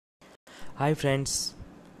Hi friends,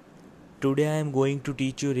 today I am going to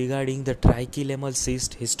teach you regarding the Trichilemmal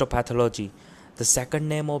cyst histopathology. The second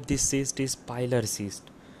name of this cyst is Pilar cyst.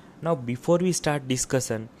 Now before we start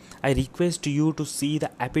discussion, I request you to see the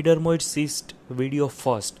epidermoid cyst video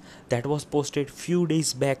first that was posted few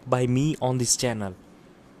days back by me on this channel,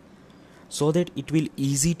 so that it will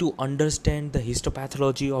easy to understand the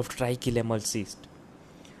histopathology of Trichilemmal cyst.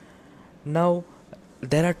 Now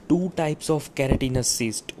there are two types of keratinous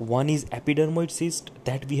cyst. One is epidermoid cyst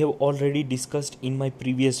that we have already discussed in my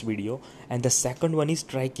previous video, and the second one is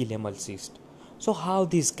trichilemmal cyst. So how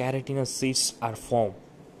these keratinous cysts are formed?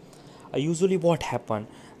 Usually what happen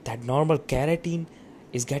that normal keratin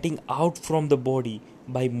is getting out from the body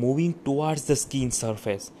by moving towards the skin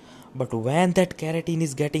surface, but when that keratin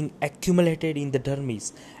is getting accumulated in the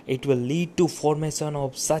dermis, it will lead to formation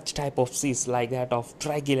of such type of cyst like that of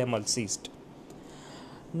trichilemmal cyst.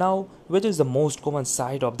 Now, which is the most common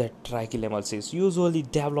site of that trichilemmal cyst? Usually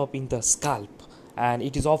develop in the scalp, and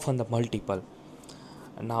it is often the multiple.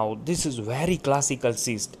 Now, this is very classical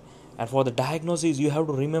cyst, and for the diagnosis, you have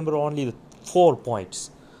to remember only the 4 points.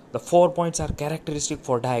 The 4 points are characteristic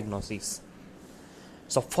for diagnosis.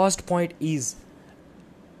 So, first point is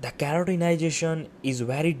the keratinization is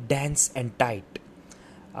very dense and tight.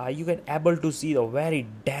 You can able to see the very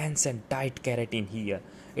dense and tight keratin here.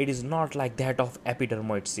 It is not like that of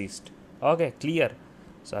epidermoid cyst. Okay, clear?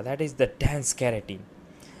 So that is the dense keratin.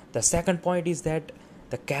 The second point is that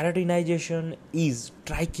the keratinization is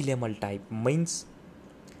trichilemmal type, means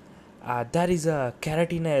there is a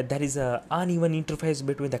uneven interface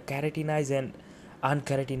between the keratinized and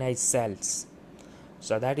unkeratinized cells.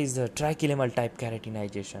 So that is the trichilemmal type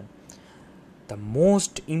keratinization. The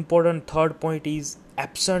most important third point is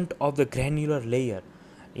absent of the granular layer.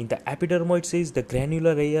 In the epidermoid cyst, the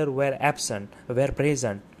granular layer were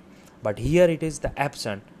present, but here it is the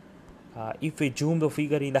absent. If we zoom the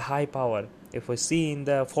figure in the high power, if we see in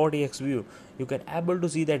the 40x view, you can able to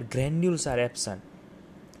see that granules are absent.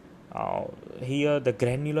 Here the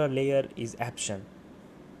granular layer is absent.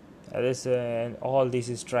 All this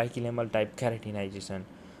is trichilemmal type keratinization.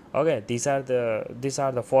 Okay, these are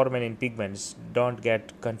the formalin pigments. Don't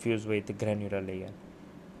get confused with the granular layer.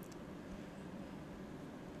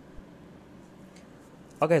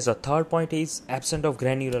 Okay, so third point is absent of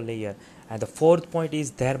granular layer, and the fourth point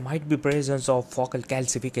is there might be presence of focal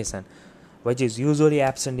calcification, which is usually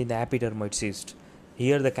absent in the epidermoid cyst.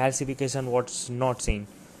 Here the calcification was not seen,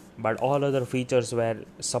 but all other features were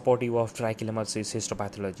supportive of trichilemmal cyst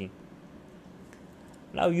histopathology.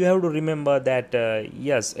 Now you have to remember that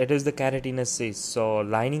yes, it is the keratinous cyst, so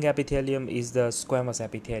lining epithelium is the squamous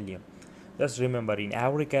epithelium. Just remember, in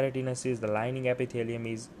every keratinous cyst, the lining epithelium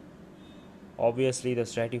is obviously the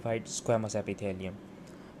stratified squamous epithelium.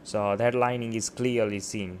 So that lining is clearly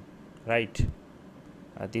seen, right?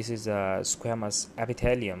 This is a squamous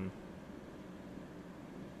epithelium.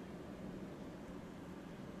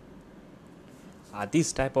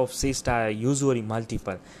 This type of cysts are usually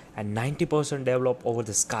multiple, and 90% develop over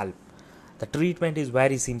the scalp. The treatment is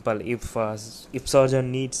very simple. If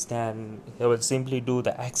surgeon needs, then he will simply do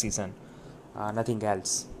the excision, nothing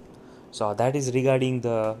else. So that is regarding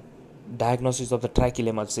the diagnosis of the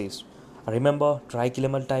trichilemmal cyst. Remember,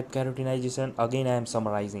 trichilemmal type keratinization, again I am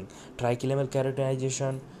summarizing. Trichilemmal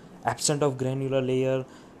keratinization, absent of granular layer,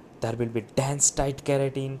 there will be dense tight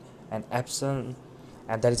keratin, and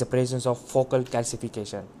there is a presence of focal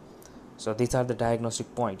calcification. So these are the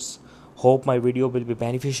diagnostic points. Hope my video will be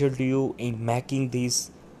beneficial to you in making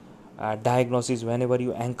these diagnosis whenever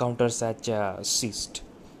you encounter such a cyst.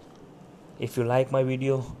 If you like my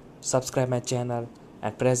video, subscribe my channel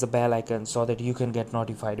and press the bell icon so that you can get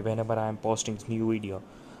notified whenever I am posting new video.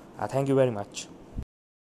 Thank you very much.